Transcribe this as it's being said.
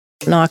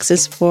NOx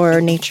is for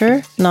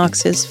nature,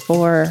 NOx is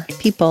for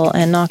people,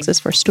 and NOx is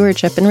for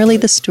stewardship. And really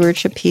the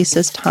stewardship piece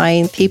is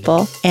tying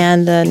people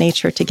and the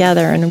nature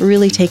together and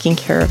really taking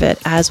care of it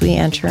as we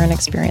enter and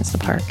experience the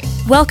park.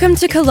 Welcome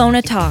to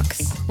Kelowna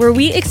Talks, where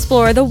we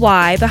explore the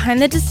why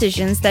behind the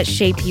decisions that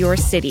shape your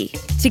city.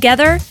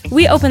 Together,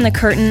 we open the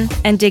curtain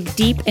and dig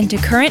deep into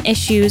current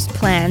issues,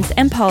 plans,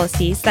 and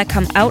policies that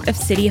come out of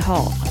City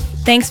Hall.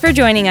 Thanks for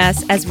joining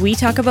us as we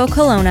talk about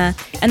Kelowna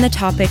and the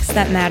topics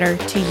that matter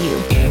to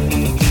you.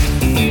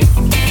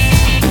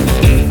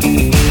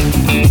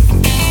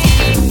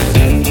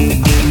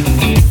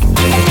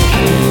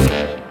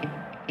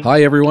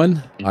 Hi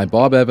everyone, I'm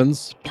Bob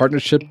Evans,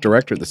 Partnership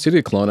Director at the City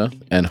of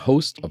Kelowna and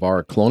host of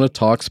our Kelowna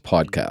Talks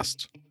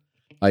podcast.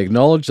 I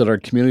acknowledge that our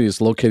community is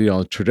located on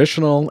the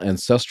traditional,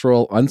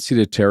 ancestral,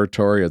 unceded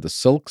territory of the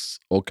Syilx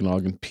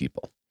Okanagan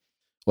people.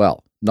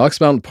 Well,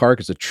 Knox Mountain Park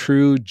is a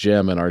true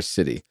gem in our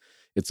city.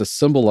 It's a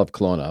symbol of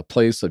Kelowna, a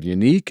place of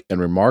unique and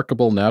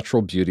remarkable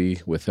natural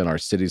beauty within our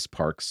city's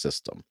park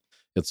system.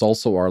 It's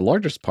also our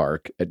largest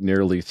park at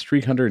nearly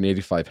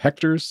 385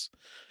 hectares,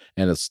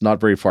 and it's not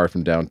very far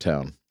from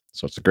downtown.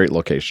 So it's a great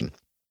location.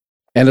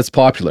 And it's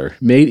popular,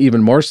 made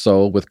even more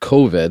so with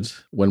COVID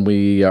when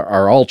we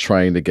are all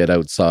trying to get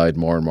outside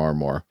more and more and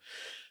more.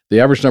 The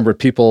average number of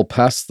people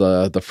past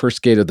the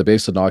first gate at the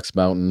base of Knox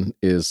Mountain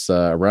is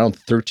around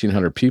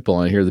 1,300 people.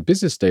 And here the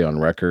busiest day on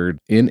record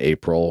in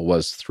April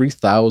was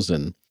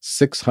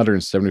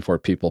 3,674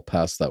 people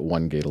past that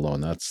one gate alone.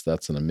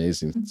 That's an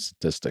amazing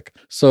statistic.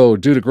 So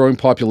due to growing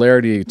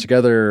popularity,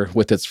 together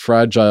with its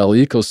fragile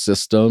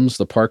ecosystems,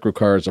 the park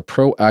requires a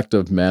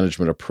proactive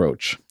management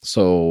approach.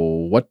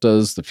 So what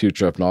does the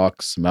future of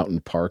Knox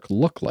Mountain Park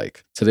look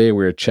like? Today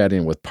we're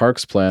chatting with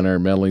Parks Planner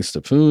Melanie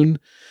Stefoun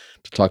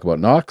to talk about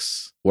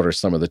Knox, what are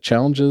some of the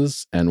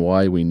challenges, and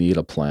why we need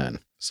a plan.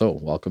 So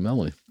welcome,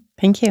 Melanie.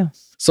 Thank you.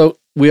 So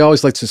we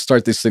always like to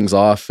start these things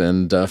off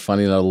and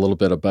finding out a little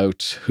bit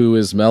about who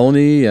is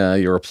Melanie.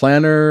 You're a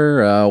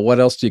planner. What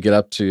else do you get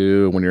up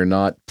to when you're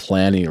not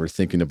planning or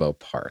thinking about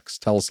parks?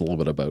 Tell us a little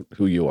bit about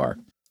who you are.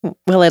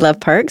 Well, I love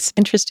parks.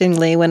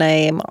 Interestingly, when I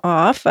am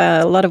off,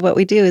 a lot of what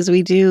we do is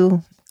we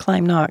do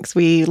climb Knox.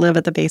 We live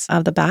at the base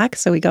of the back,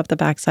 so we go up the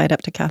backside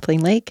up to Kathleen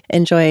Lake,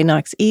 enjoy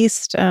Knox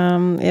East.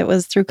 It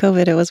was through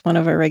COVID, it was one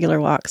of our regular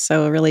walks,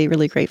 so really,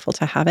 really grateful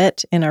to have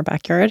it in our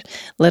backyard,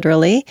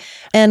 literally.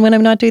 And when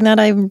I'm not doing that,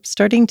 I'm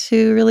starting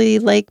to really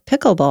like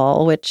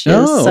pickleball, which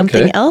is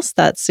something else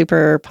that's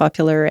super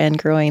popular and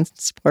growing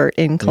sport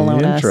in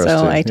Kelowna.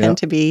 So I tend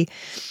to be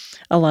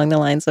along the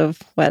lines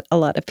of what a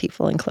lot of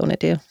people in Kelowna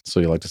do. So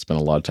you like to spend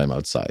a lot of time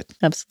outside.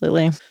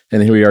 Absolutely.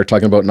 And here we are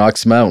talking about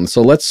Knox Mountain.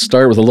 So let's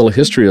start with a little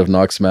history of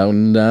Knox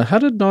Mountain. How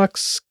did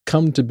Knox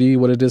come to be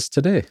what it is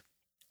today?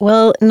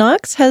 Well,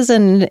 Knox has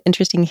an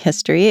interesting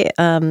history.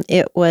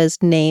 It was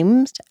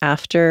named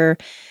after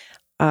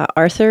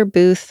Arthur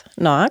Booth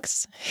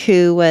Knox,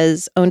 who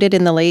owned it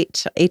in the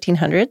late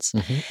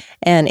 1800s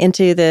and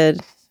into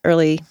the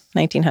early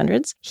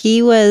 1900s.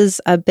 He was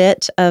a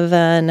bit of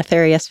a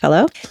nefarious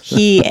fellow.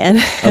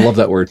 I love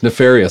that word,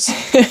 nefarious.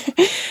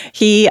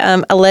 He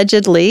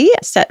allegedly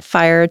set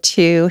fire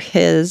to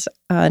his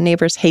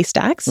neighbor's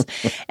haystacks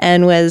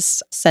and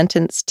was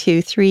sentenced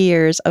to 3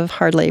 years of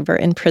hard labor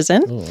in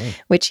prison,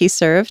 which he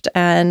served.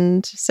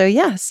 And so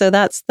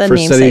that's the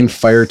namesake. For setting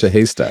fire to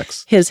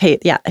haystacks. His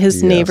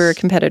neighbor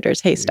competitor's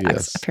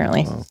haystacks,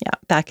 apparently. Wow. Yeah,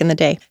 back in the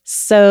day.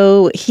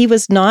 So he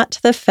was not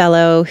the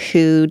fellow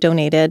who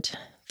donated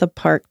the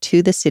park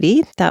to the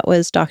city. That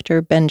was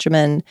Dr.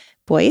 Benjamin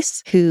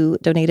Boyce, who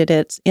donated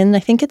it I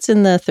think it's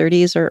in the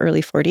 30s or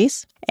early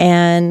 40s,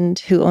 and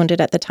who owned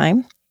it at the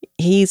time.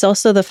 He's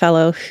also the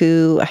fellow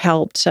who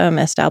helped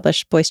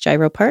establish Boyce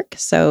Gyro Park,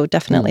 so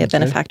definitely a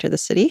benefactor of the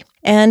city.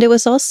 And it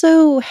was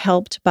also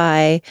helped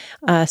by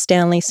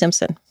Stanley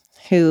Simpson,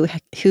 who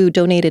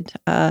donated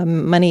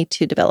money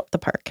to develop the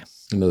park.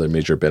 Another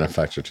major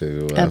benefactor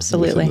to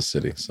absolutely within the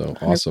city. So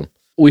awesome.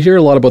 We hear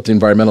a lot about the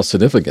environmental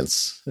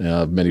significance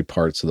of many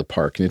parts of the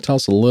park. Can you tell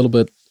us a little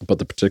bit about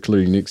the particular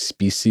unique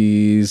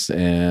species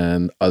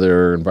and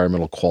other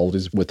environmental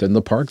qualities within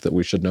the park that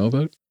we should know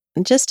about?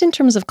 Just in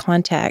terms of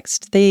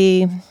context,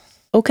 the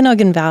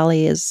Okanagan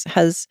Valley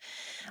has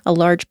a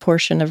large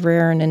portion of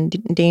rare and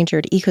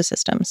endangered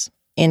ecosystems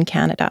in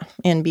Canada,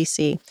 in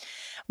BC.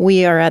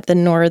 We are at the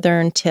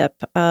northern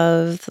tip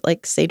of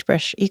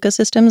sagebrush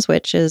ecosystems,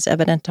 which is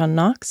evident on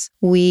Knox.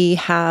 We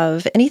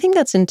have anything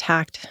that's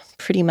intact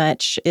pretty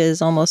much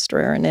is almost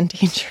rare and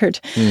endangered.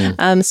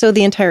 So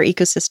the entire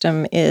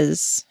ecosystem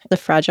is the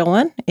fragile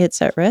one.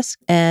 It's at risk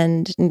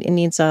and it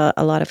needs a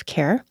lot of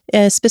care.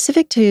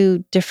 Specific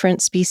to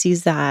different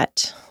species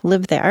that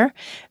live there,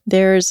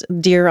 there's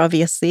deer,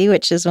 obviously,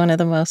 which is one of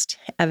the most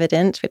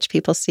evident, which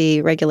people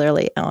see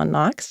regularly on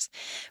Knox.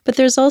 But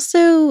there's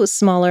also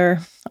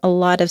a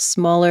lot of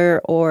smaller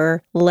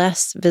or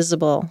less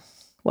visible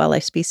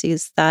wildlife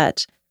species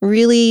that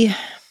really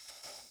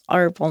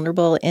are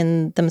vulnerable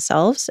in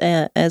themselves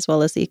as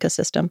well as the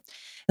ecosystem.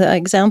 The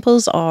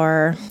examples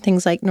are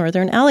things like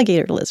northern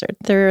alligator lizard.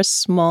 They're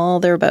small,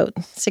 they're about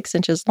 6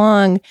 inches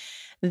long.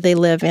 They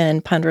live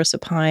in ponderosa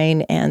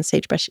pine and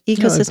sagebrush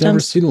ecosystems. I've never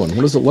seen one.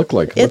 What does it look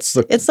like? It's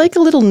like a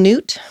little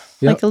newt,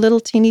 Yeah. like a little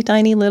teeny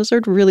tiny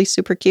lizard, really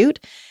super cute.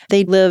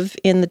 They live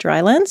in the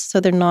drylands, so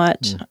they're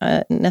not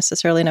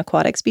necessarily an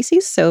aquatic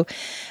species, so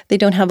they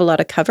don't have a lot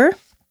of cover.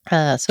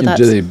 So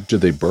that's do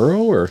they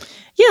burrow or?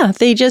 yeah.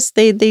 They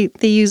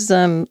use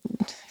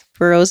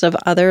burrows of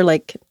other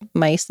like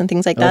mice and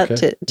things like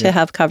that to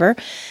have cover.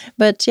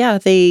 But yeah,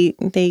 they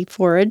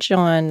forage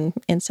on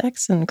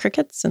insects and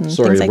crickets and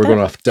Sorry, things like we're that. going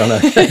off down a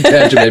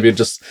tangent. Maybe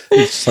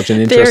it's such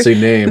an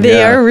interesting name.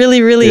 They are really,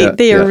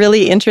 Yeah.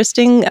 really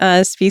interesting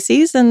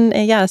species,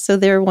 and so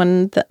they're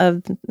one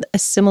of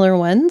similar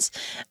ones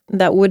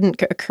that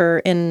wouldn't occur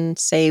in,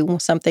 say,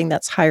 something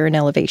that's higher in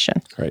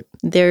elevation. Right.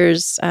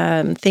 There's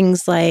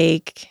things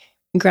like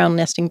ground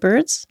nesting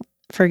birds,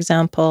 for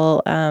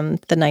example,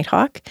 the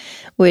nighthawk,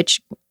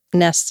 which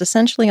nests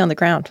essentially on the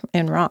ground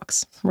in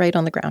rocks, right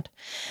on the ground.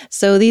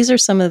 So these are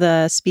some of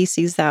the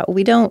species that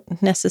we don't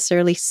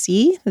necessarily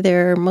see.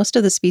 Most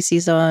of the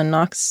species on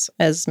Knox,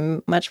 as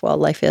much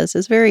wildlife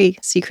is very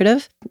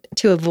secretive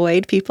to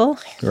avoid people.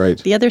 Right.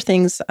 The other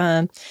things,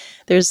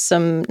 there's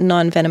some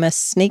non-venomous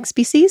snake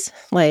species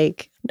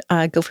like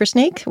gopher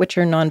snake, which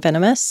are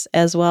non-venomous,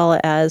 as well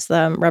as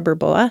rubber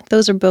boa.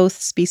 Those are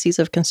both species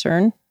of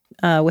concern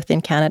within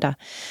Canada.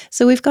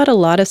 So we've got a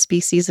lot of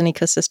species and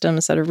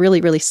ecosystems that are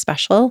really, really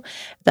special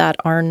that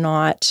are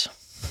not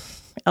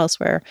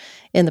elsewhere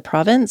in the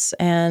province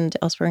and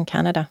elsewhere in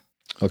Canada.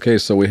 Okay,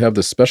 so we have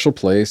this special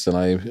place, and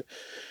I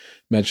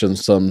mentioned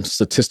some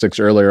statistics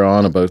earlier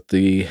on about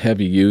the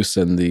heavy use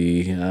and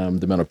the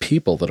amount of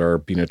people that are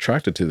being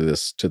attracted to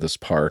this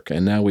park,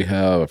 and now we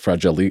have a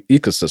fragile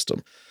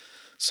ecosystem.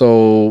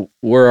 So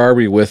where are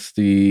we with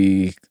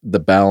the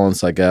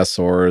balance, I guess,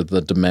 or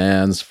the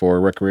demands for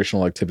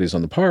recreational activities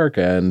on the park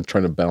and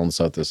trying to balance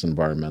out this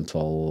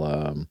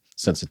environmental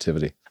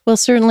sensitivity? Well,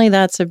 certainly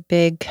that's a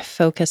big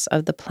focus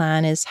of the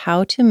plan, is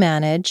how to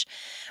manage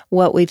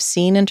what we've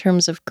seen in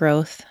terms of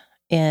growth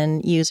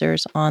in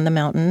users on the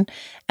mountain,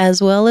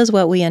 as well as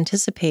what we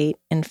anticipate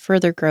in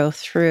further growth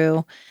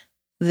through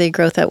the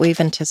growth that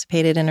we've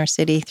anticipated in our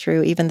city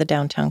through even the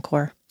downtown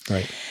core.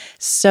 Right.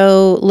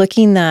 So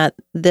looking at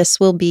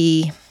this will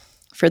be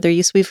further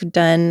use. We've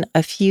done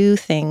a few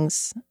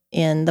things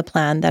in the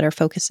plan that are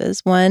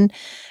focuses. One,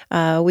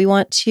 we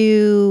want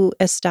to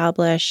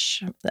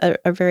establish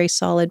a very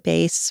solid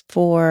base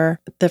for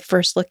the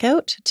first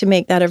lookout to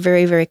make that a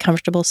very, very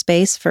comfortable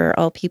space for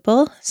all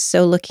people.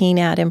 So looking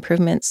at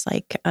improvements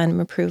like an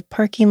improved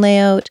parking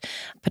layout,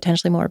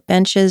 potentially more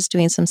benches,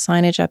 doing some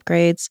signage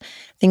upgrades,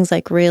 things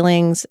like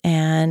railings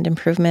and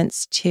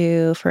improvements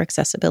for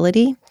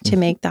accessibility to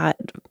make that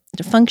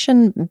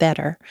function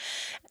better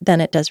than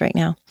it does right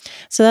now.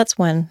 So that's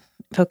one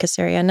focus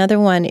area. Another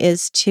one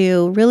is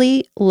to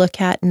really look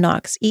at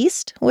Knox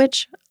East,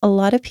 which a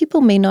lot of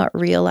people may not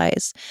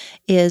realize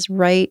is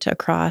right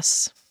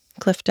across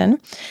Clifton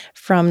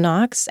from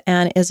Knox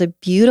and is a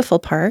beautiful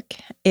park.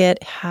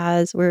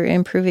 We're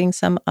improving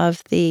some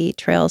of the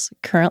trails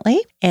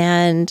currently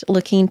and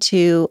looking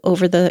to,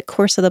 over the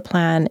course of the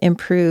plan,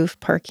 improve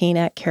parking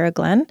at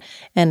Carraglen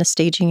and a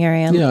staging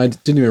area. Yeah, I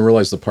didn't even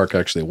realize the park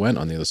actually went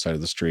on the other side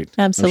of the street.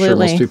 Absolutely. I'm sure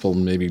most people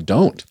maybe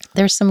don't.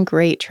 There's some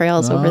great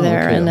trails over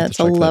there, okay. and I'll it's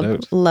a have to check that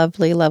out.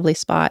 lovely, lovely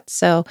spot.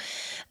 So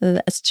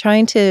it's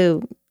trying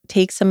to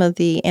take some of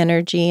the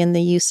energy and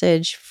the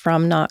usage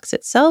from Knox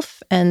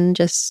itself and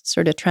just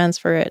sort of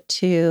transfer it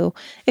to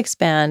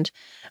expand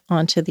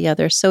onto the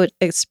others. So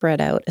it's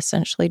spread out,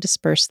 essentially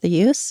disperse the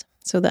use.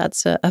 So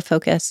that's a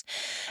focus.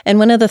 And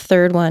one of the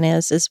third one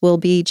will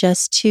be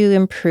just to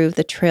improve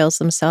the trails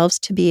themselves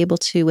to be able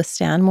to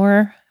withstand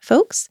more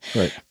folks,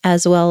 Right.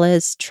 as well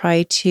as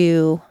try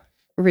to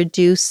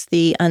reduce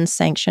the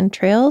unsanctioned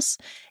trails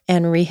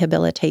and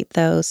rehabilitate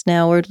those.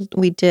 Now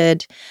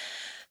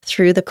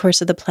through the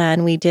course of the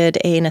plan, we did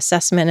an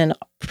assessment, and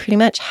pretty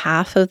much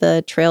half of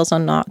the trails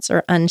on Knox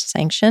are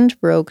unsanctioned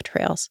rogue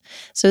trails.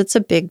 So it's a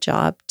big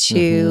job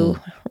to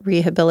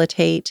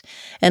rehabilitate.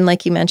 And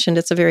like you mentioned,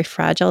 it's a very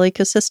fragile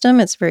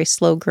ecosystem. It's very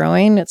slow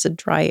growing. It's a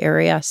dry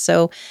area.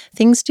 So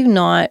things do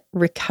not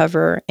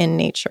recover in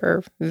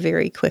nature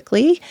very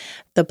quickly.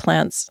 The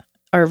plants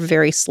are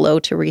very slow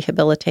to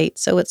rehabilitate.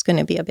 So it's going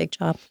to be a big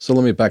job. So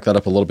let me back that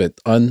up a little bit.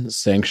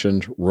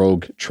 Unsanctioned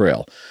rogue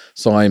trail.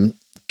 So I'm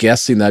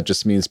guessing that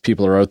just means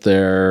people are out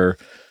there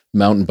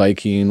mountain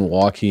biking,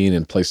 walking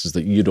in places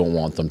that you don't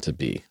want them to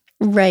be.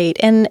 Right.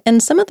 And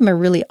some of them are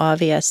really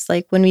obvious,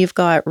 like when we've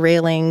got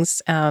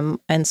railings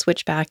and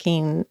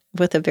switchbacking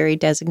with a very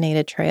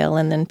designated trail,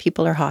 and then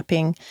people are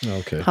hopping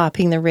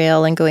the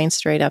rail and going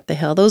straight up the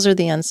hill. Those are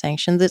the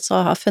unsanctioned. It's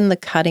often the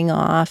cutting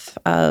off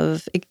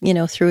of,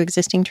 through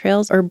existing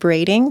trails, or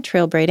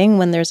trail braiding,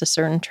 when there's a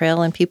certain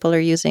trail and people are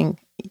using,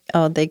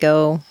 they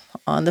go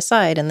on the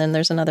side and then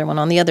there's another one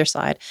on the other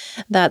side.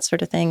 That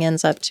sort of thing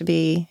ends up to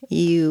be,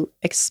 you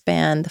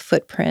expand the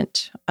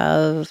footprint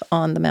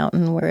on the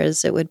mountain,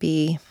 whereas it would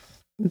be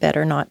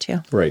better not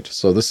to. Right.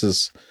 So this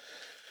is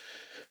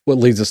what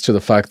leads us to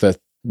the fact that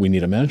we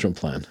need a management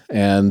plan.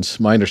 And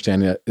my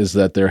understanding is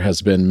that there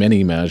has been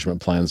many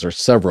management plans, or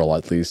several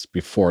at least,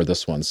 before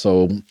this one.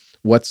 So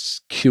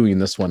what's queuing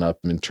this one up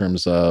in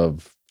terms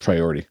of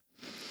priority?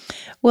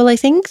 Well, I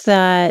think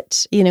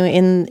that,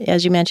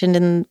 as you mentioned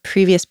in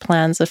previous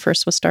plans, the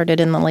first was started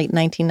in the late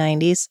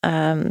 1990s.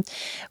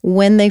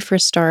 When they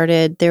first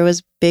started, there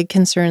was big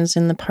concerns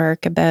in the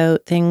park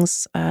about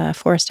things,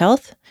 forest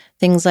health,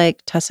 things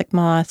like tussock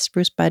moth,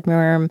 spruce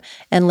budworm,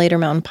 and later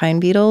mountain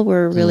pine beetle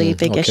were really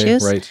big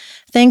issues. Right.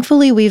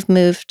 Thankfully, we've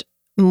moved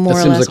more or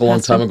less. That seems like a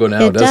long time ago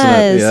now, doesn't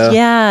it? it?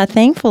 Yeah,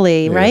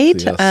 thankfully, right?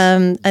 Yes.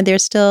 And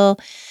there's still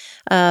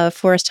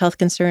forest health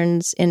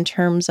concerns in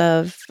terms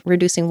of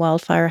reducing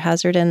wildfire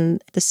hazard.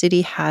 And the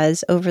city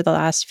has, over the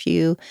last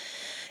few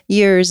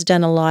years,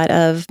 done a lot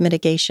of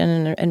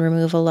mitigation and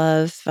removal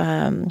of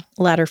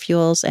ladder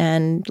fuels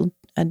and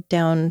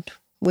down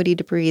woody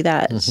debris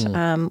that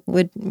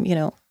would,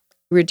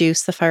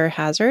 reduce the fire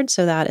hazard.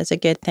 So that is a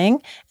good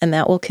thing, and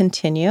that will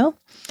continue.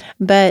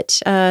 But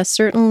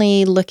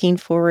certainly looking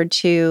forward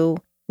to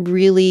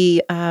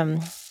really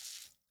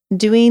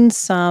doing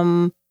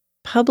some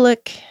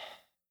public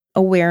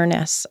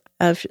awareness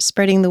of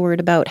spreading the word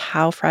about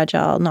how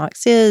fragile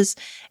Knox is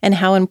and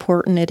how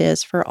important it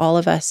is for all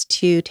of us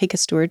to take a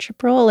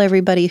stewardship role.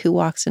 Everybody who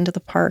walks into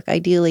the park,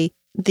 ideally.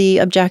 The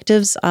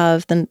objectives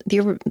of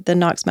the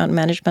Knox Mountain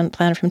Management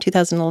Plan from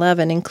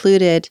 2011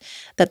 included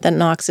that the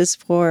Knox is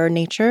for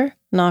nature,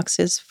 Knox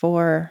is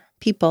for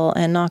people,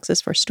 and Knox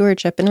is for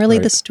stewardship. And really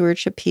the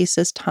stewardship piece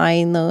is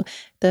tying the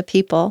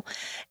people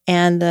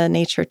and the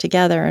nature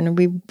together. And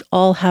we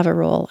all have a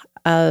role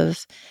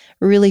of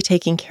really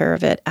taking care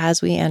of it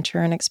as we enter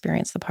and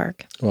experience the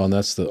park. Well, and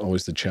that's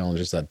always the challenge,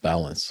 is that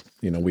balance.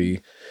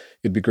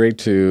 It'd be great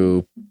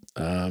to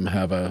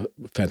have a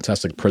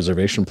fantastic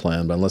preservation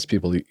plan, but unless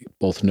people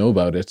both know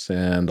about it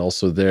and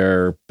also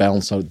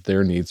balance out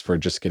their needs for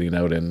just getting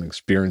out and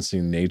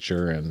experiencing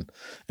nature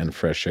and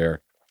fresh air.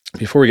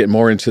 Before we get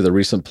more into the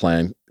recent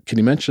plan, can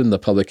you mention the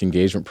public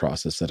engagement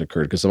process that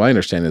occurred? Because my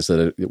understanding is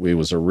that it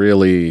was a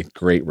really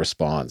great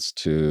response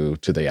to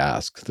the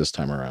ask this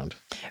time around.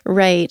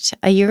 Right.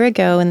 A year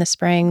ago in the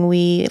spring,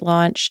 we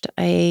launched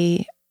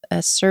a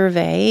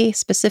survey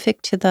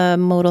specific to the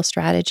modal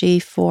strategy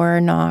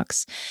for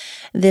Knox.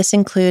 This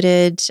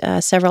included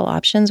several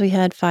options. We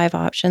had 5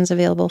 options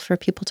available for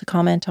people to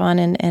comment on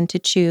and to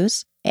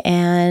choose.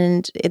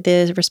 And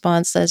the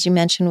response, as you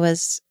mentioned,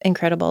 was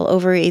incredible.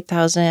 Over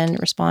 8,000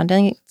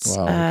 respondents.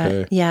 Wow,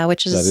 okay.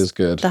 Which is, that is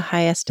good. The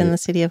highest in the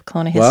city of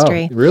Kelowna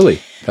history. Wow, really?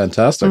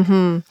 Fantastic.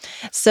 Mm-hmm.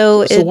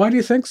 So why do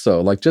you think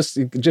so? It just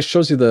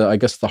shows you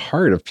the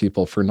heart of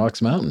people for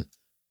Knox Mountain.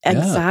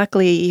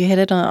 Exactly. You hit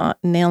it on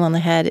nail on the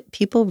head.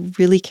 People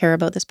really care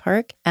about this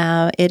park.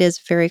 It is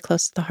very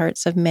close to the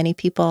hearts of many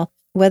people.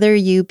 Whether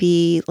you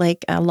be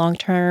like a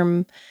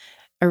long-term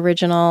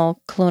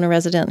original Kelowna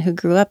resident who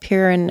grew up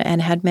here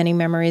and had many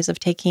memories of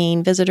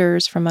taking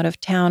visitors from out of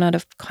town, out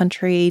of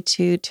country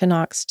to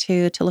Knox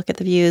to look at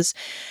the views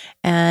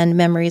and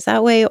memories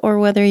that way, or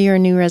whether you're a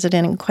new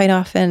resident, and quite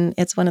often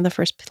it's one of the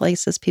first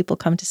places people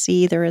come to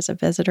see either as a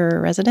visitor or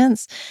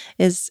residence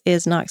is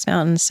Knox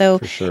Mountain. So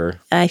for sure.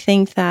 I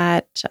think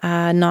that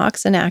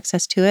Knox and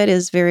access to it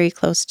is very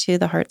close to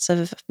the hearts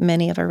of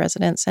many of our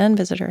residents and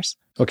visitors.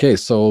 Okay,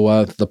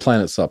 so the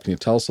plan itself, can you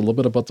tell us a little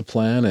bit about the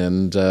plan?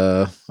 And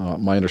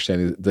my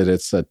understanding that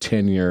it's a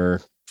 10-year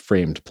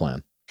framed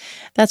plan.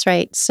 That's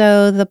right.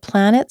 So the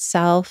plan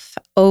itself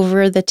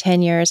over the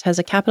 10 years has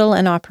a capital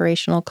and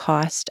operational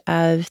cost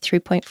of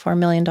 $3.4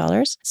 million.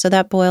 So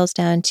that boils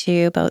down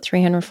to about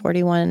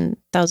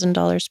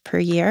 $341,000 per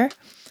year.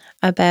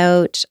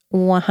 About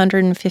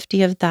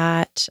 150 of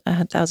that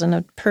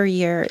thousand per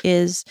year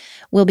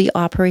will be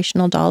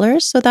operational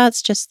dollars. So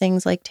that's just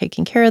things like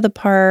taking care of the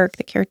park,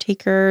 the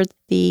caretaker,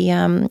 the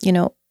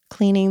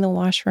cleaning the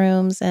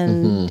washrooms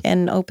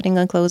and opening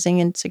and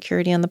closing and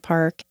security on the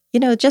park.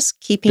 Just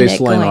keeping it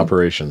going.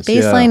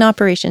 Baseline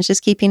operations,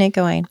 just keeping it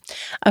going.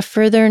 A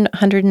further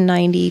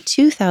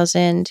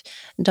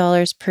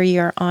 $192,000 per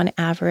year on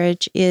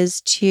average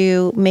is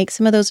to make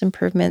some of those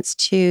improvements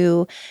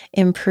to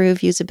improve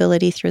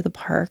usability through the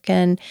park.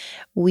 And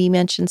we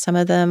mentioned some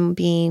of them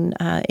being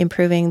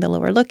improving the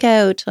lower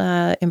lookout,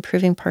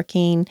 improving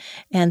parking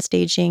and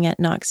staging at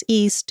Knox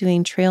East,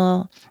 doing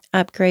trail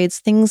upgrades,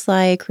 things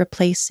like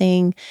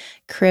replacing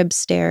crib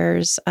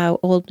stairs,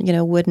 old,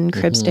 wooden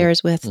crib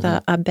stairs with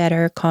a better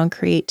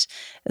concrete,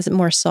 is it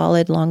more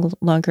solid,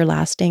 longer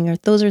lasting, or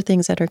those are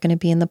things that are going to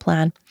be in the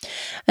plan.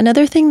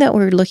 Another thing that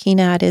we're looking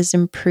at is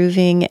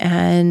improving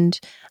and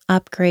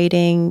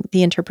upgrading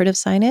the interpretive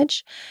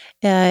signage.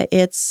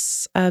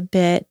 It's a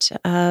bit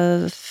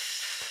of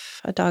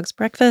a dog's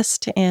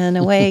breakfast in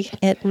a way.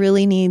 It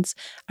really needs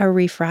a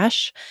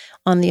refresh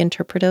on the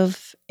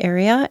interpretive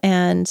area,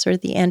 and sort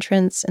of the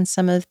entrance and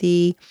some of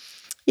the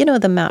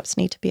the maps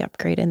need to be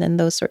upgraded and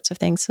those sorts of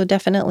things. So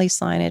definitely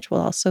signage will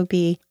also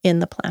be in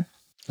the plan.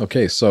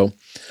 Okay, so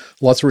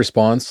lots of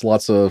response,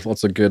 lots of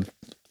good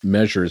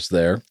measures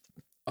there.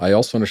 I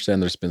also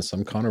understand there's been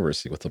some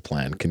controversy with the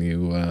plan. Can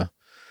you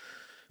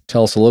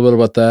Tell us a little bit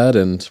about that,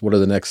 and what are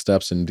the next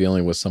steps in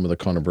dealing with some of the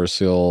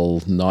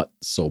controversial, not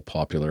so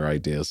popular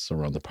ideas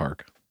around the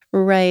park?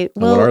 Right.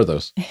 And what are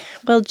those?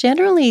 Well,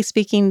 generally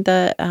speaking,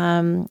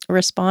 the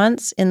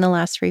response in the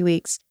last 3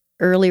 weeks,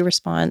 early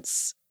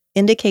response,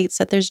 indicates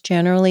that there's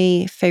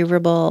generally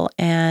favorable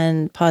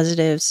and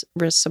positive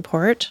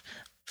support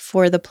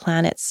for the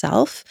plan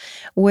itself.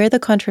 Where the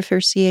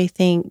controversy, I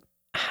think,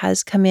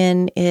 has come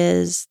in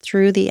is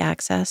through the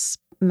access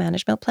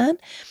management plan.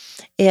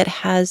 It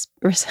has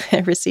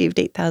received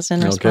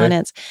 8,000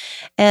 respondents.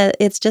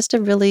 It's just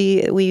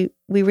we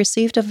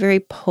received a very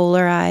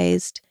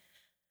polarized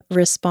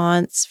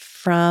response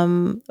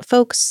from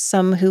folks,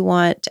 some who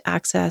want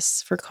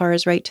access for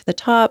cars right to the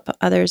top,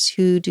 others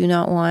who do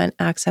not want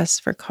access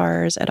for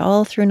cars at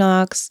all through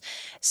Knox.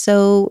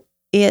 So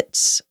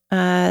this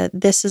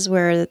is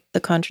where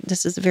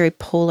this is very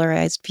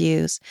polarized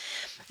views.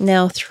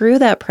 Now, through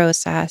that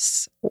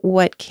process,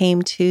 what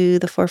came to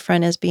the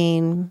forefront as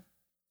being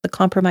the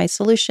compromise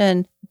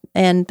solution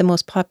and the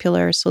most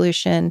popular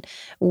solution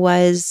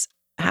was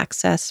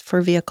access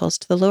for vehicles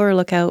to the lower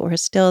lookout, where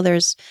still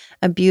there's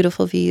a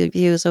beautiful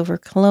views over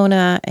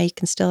Kelowna, and you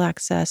can still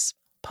access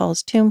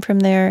Paul's Tomb from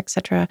there,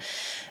 etc.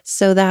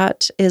 So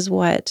that is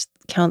what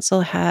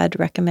council had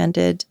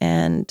recommended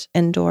and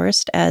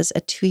endorsed as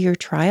a 2-year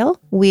trial.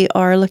 We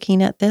are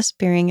looking at this,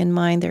 bearing in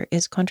mind there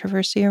is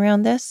controversy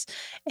around this,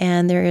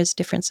 and there is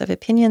difference of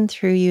opinion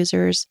through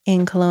users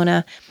in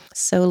Kelowna.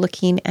 So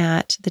looking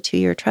at the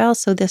 2-year trial,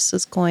 so this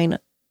is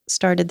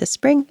started this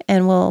spring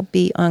and will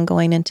be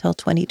ongoing until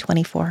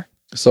 2024.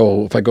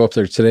 So if I go up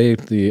there today,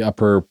 the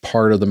upper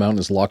part of the mountain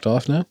is locked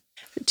off now?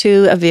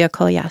 To a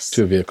vehicle, yes.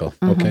 To a vehicle,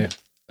 okay.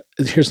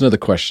 Here's another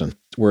question.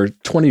 We're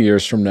 20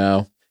 years from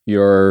now.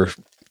 You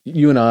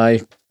and I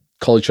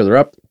call each other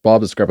up.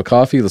 Bob, let's grab a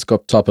coffee. Let's go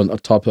up top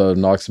of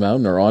Knox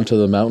Mountain or onto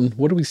the mountain.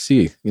 What do we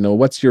see?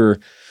 What's your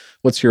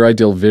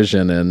ideal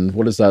vision, and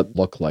what does that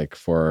look like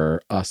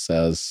for us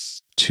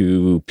as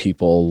two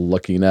people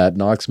looking at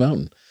Knox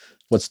Mountain?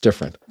 What's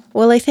different?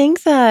 Well, I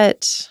think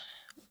that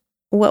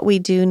what we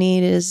do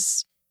need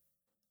is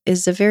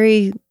it's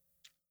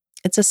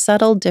a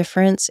subtle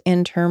difference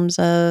in terms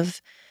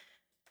of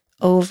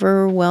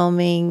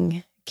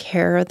overwhelming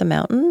care of the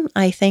mountain.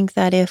 I think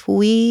that if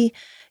we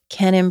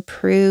can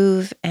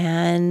improve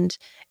and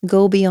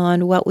go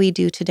beyond what we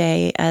do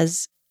today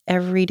as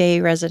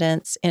everyday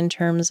residents in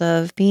terms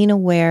of being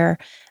aware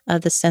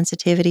of the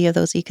sensitivity of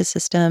those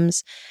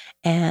ecosystems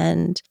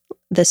and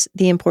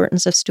the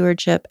importance of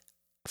stewardship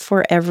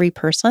for every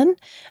person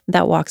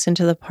that walks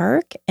into the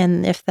park.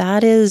 And if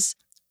that is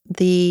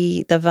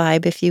the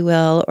vibe, if you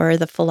will, or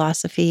the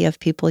philosophy of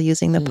people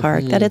using the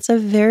park, that it's a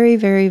very,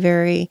 very,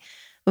 very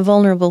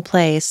vulnerable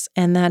place,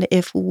 and that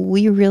if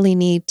we really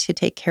need to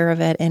take care of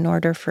it in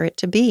order for it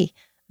to be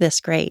this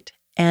great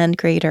and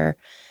greater,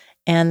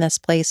 and this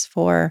place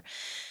for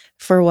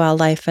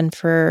wildlife and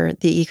for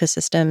the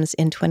ecosystems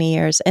in 20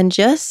 years. And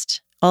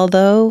just,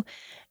 although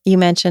you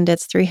mentioned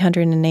it's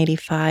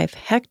 385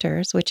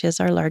 hectares, which is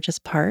our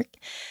largest park,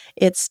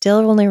 it still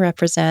only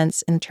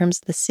represents, in terms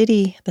of the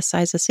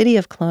size of the city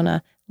of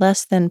Kelowna,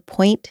 less than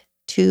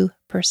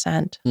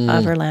 0.2%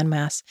 of our land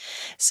mass.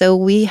 So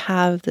we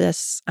have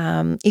this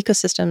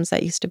ecosystems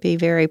that used to be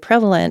very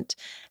prevalent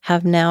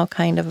have now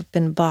kind of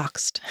been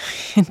boxed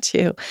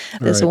into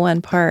this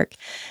one park.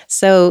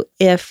 So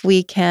if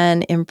we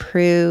can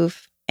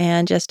improve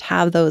and just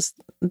have those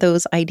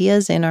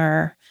ideas in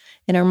our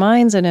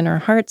minds and in our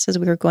hearts as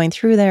we were going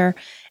through there,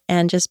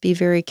 and just be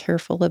very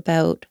careful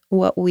about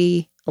what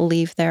we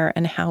leave there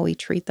and how we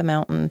treat the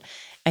mountain,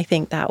 I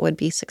think that would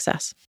be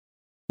success.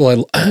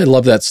 Well, I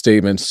love that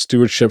statement,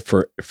 stewardship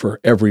for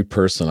every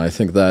person. I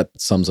think that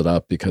sums it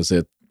up, because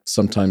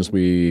sometimes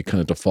we kind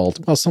of default,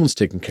 well, someone's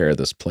taking care of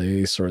this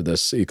place or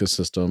this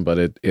ecosystem, but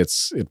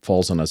it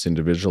falls on us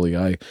individually.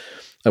 I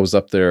was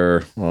up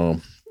there,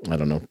 I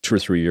don't know, 2 or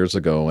 3 years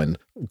ago, and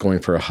going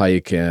for a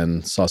hike,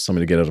 and saw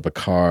somebody get out of a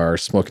car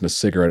smoking a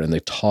cigarette, and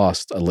they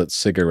tossed a lit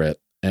cigarette.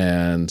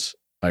 And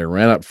I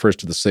ran up first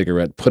to the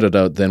cigarette, put it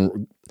out,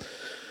 then,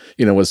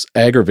 was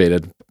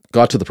aggravated,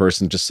 got to the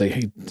person, just say,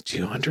 hey, do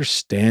you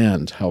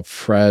understand how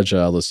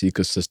fragile this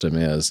ecosystem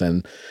is?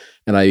 And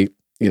I,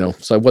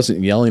 so I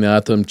wasn't yelling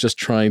at them, just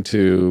trying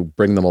to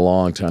bring them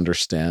along to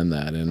understand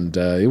that. And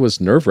it was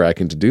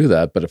nerve-wracking to do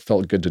that, but it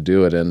felt good to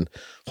do it. And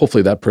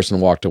hopefully that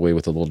person walked away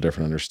with a little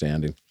different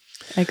understanding.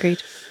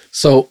 Agreed.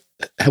 So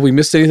have we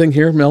missed anything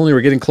here, Melanie?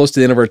 We're getting close to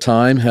the end of our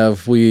time.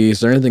 Is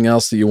there anything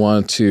else that you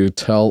want to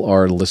tell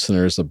our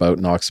listeners about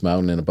Knox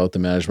Mountain and about the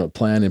management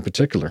plan in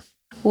particular?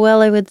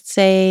 Well, I would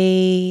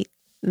say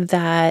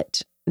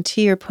that,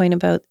 to your point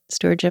about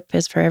stewardship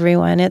is for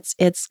everyone,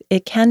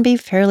 it can be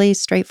fairly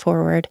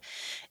straightforward.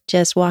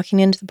 Just walking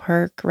into the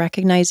park,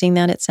 recognizing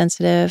that it's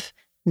sensitive,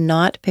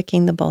 not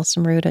picking the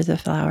balsam root or the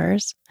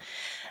flowers,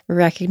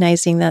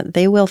 recognizing that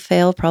they will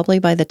fail probably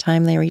by the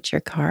time they reach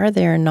your car.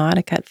 They are not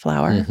a cut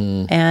flower,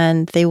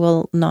 and they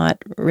will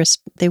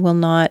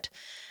not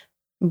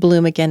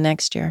bloom again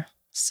next year.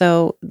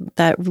 So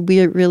that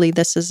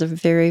this is a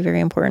very,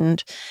 very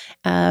important.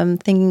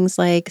 Things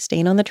like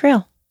staying on the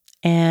trail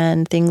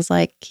and things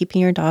like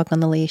keeping your dog on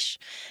the leash.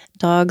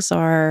 Dogs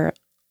are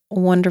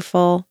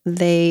wonderful.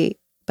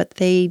 But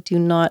they do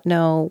not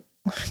know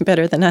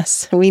better than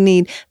us.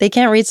 They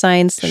can't read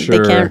signs.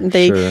 Sure,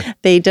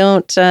 they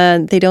don't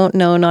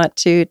know not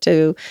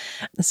to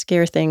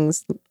scare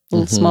things,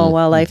 small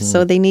wildlife.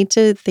 So they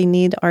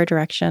need our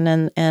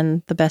direction,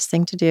 and the best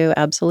thing to do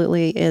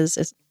absolutely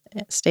is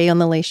stay on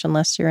the leash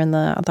unless you're in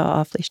the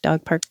off-leash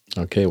dog park.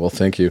 Okay, well,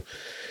 thank you.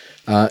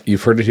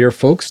 You've heard it here,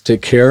 folks.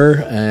 Take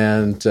care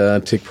and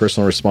take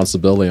personal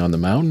responsibility on the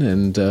mountain,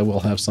 and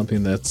we'll have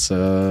something that's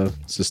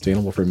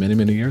sustainable for many,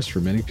 many years for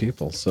many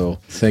people. So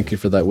thank you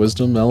for that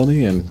wisdom,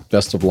 Melanie, and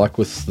best of luck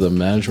with the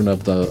management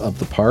of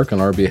the park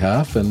on our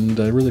behalf, and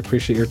I really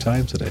appreciate your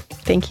time today.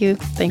 Thank you.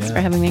 Thanks for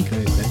having me.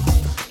 Okay,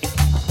 thanks.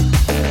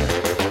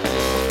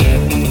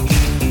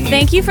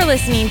 Thank you for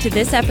listening to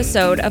this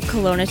episode of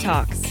Kelowna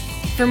Talks.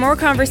 For more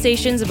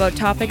conversations about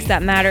topics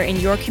that matter in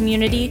your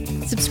community,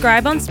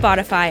 subscribe on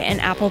Spotify and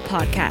Apple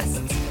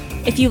Podcasts.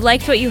 If you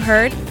liked what you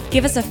heard,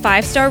 give us a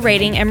 5-star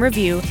rating and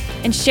review,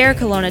 and share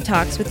Kelowna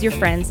Talks with your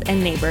friends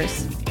and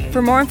neighbors.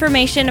 For more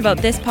information about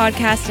this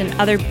podcast and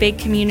other big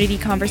community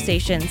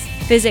conversations,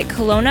 visit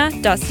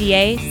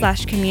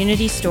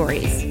kelowna.ca/community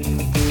stories.